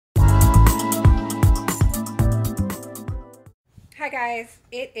Hi guys,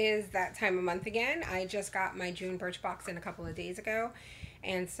 it is that time of month again. I just got my June Birchbox in a couple of days ago,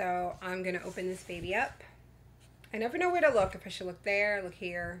 and so I'm gonna open this baby up. I never know where to look, if I should look there, look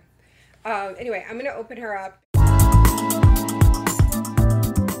here. Anyway, I'm gonna open her up.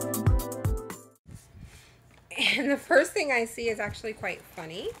 And the first thing I see is actually quite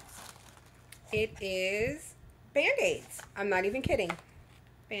funny. It is Band-Aids. I'm not even kidding.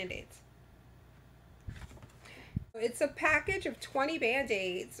 Band-Aids. It's a package of 20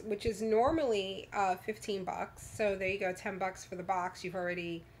 Band-Aids, which is normally 15 bucks. So there you go, 10 bucks for the box. You've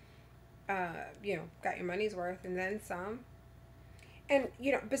already, got your money's worth and then some. And,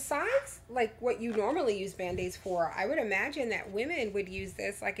 besides like what you normally use Band-Aids for, I would imagine that women would use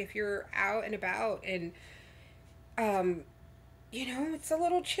this, like if you're out and about and, it's a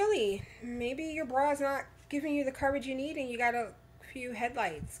little chilly. Maybe your bra's not giving you the coverage you need and you got a few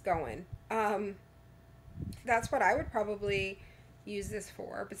headlights going. That's what I would probably use this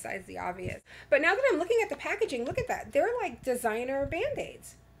for, besides the obvious. But now that I'm looking at the packaging, look at that. They're like designer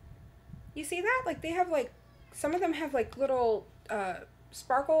Band-Aids. You see that? Like they have like, some of them have like little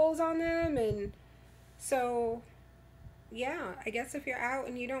sparkles on them. And so, yeah, I guess if you're out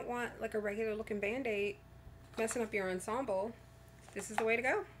and you don't want like a regular looking Band-Aid messing up your ensemble, this is the way to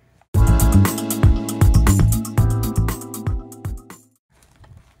go.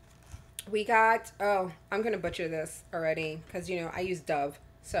 We got, I'm going to butcher this already because, I use Dove.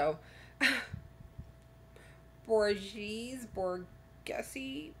 So, Borgese,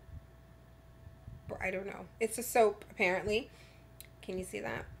 I don't know. It's a soap, apparently. Can you see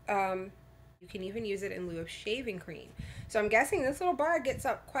that? You can even use it in lieu of shaving cream. So I'm guessing this little bar gets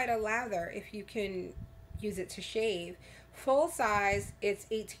up quite a lather if you can use it to shave. Full size, it's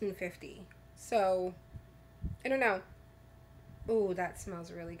 $18.50. So, I don't know. Ooh, that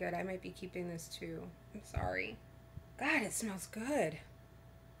smells really good. I might be keeping this too. I'm sorry. God, it smells good.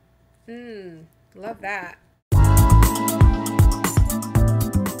 Love that.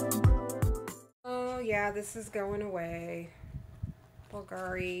 Oh yeah, this is going away.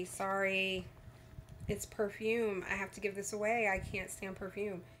 Bulgari, sorry. It's perfume. I have to give this away. I can't stand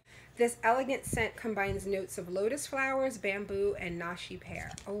perfume. This elegant scent combines notes of lotus flowers, bamboo, and nashi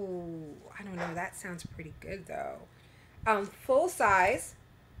pear. Oh, I don't know. That sounds pretty good though. Full size,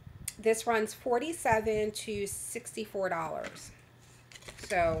 this runs $47 to $64.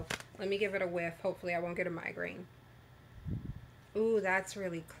 So let me give it a whiff. Hopefully I won't get a migraine. Ooh, that's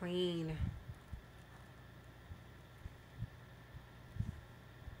really clean.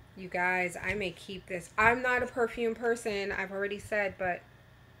 You guys, I may keep this. I'm not a perfume person, I've already said, but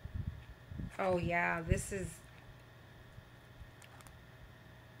oh yeah,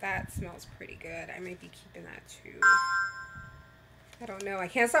 that smells pretty good. I might be keeping that too. I don't know. I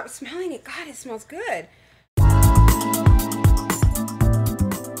can't stop smelling it. God, it smells good.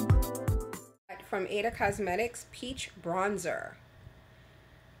 From Ada Cosmetics, Peach Bronzer.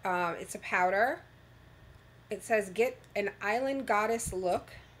 It's a powder. It says, get an island goddess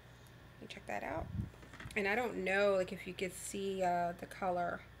look. Let me check that out. And I don't know like if you could see the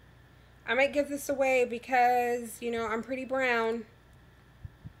color. I might give this away because, I'm pretty brown.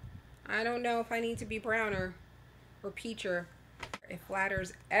 I don't know if I need to be browner or peacher. It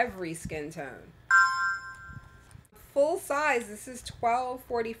flatters every skin tone. Full size, this is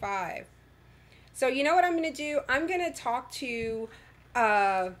 $12.45. So you know what I'm gonna do? I'm gonna talk to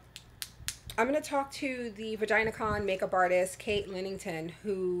the VaginaCon makeup artist, Kate Lennington,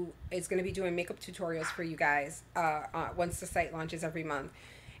 who is gonna be doing makeup tutorials for you guys once the site launches every month.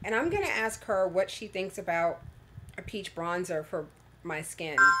 And I'm gonna ask her what she thinks about a peach bronzer for my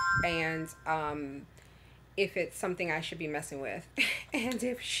skin, and if it's something I should be messing with. And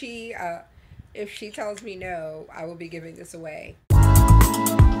if she tells me no, I will be giving this away.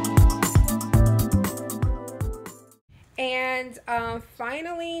 And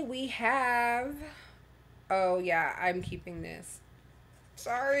finally we have, oh yeah, I'm keeping this.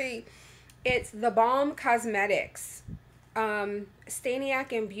 Sorry. It's The Balm Cosmetics.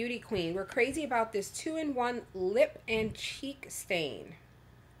 Staniac and Beauty Queen. We're crazy about this 2-in-1 lip and cheek stain.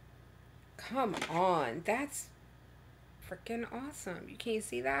 Come on, that's freaking awesome. Can you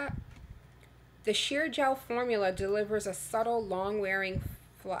see that? The sheer gel formula delivers a subtle, long-wearing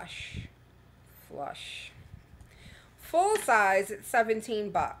flush. Full size, it's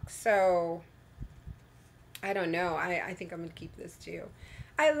 17 bucks. So I don't know. I think I'm gonna keep this too.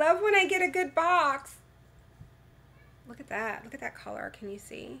 I love when I get a good box. Look at that. Look at that color. Can you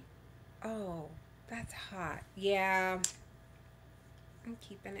see? Oh, that's hot. Yeah, I'm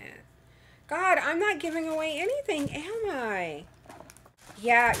keeping it. God, I'm not giving away anything, am I?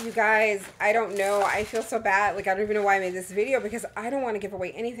 Yeah, you guys, I don't know. I feel so bad. Like, I don't even know why I made this video because I don't want to give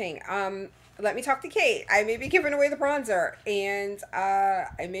away anything. Let me talk to Kate. I may be giving away the bronzer and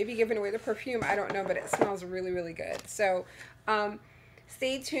I may be giving away the perfume. I don't know, but it smells really, really good. So,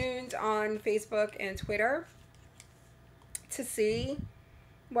 stay tuned on Facebook and Twitter to see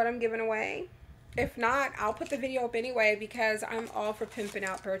what I'm giving away. If not, I'll put the video up anyway because I'm all for pimping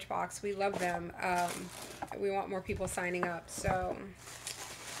out Birchbox. We love them. We want more people signing up. So,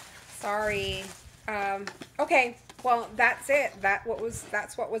 sorry. Okay. Well, that's it. That's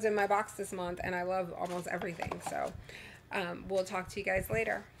what was in my box this month, and I love almost everything. So, we'll talk to you guys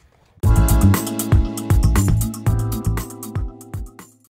later.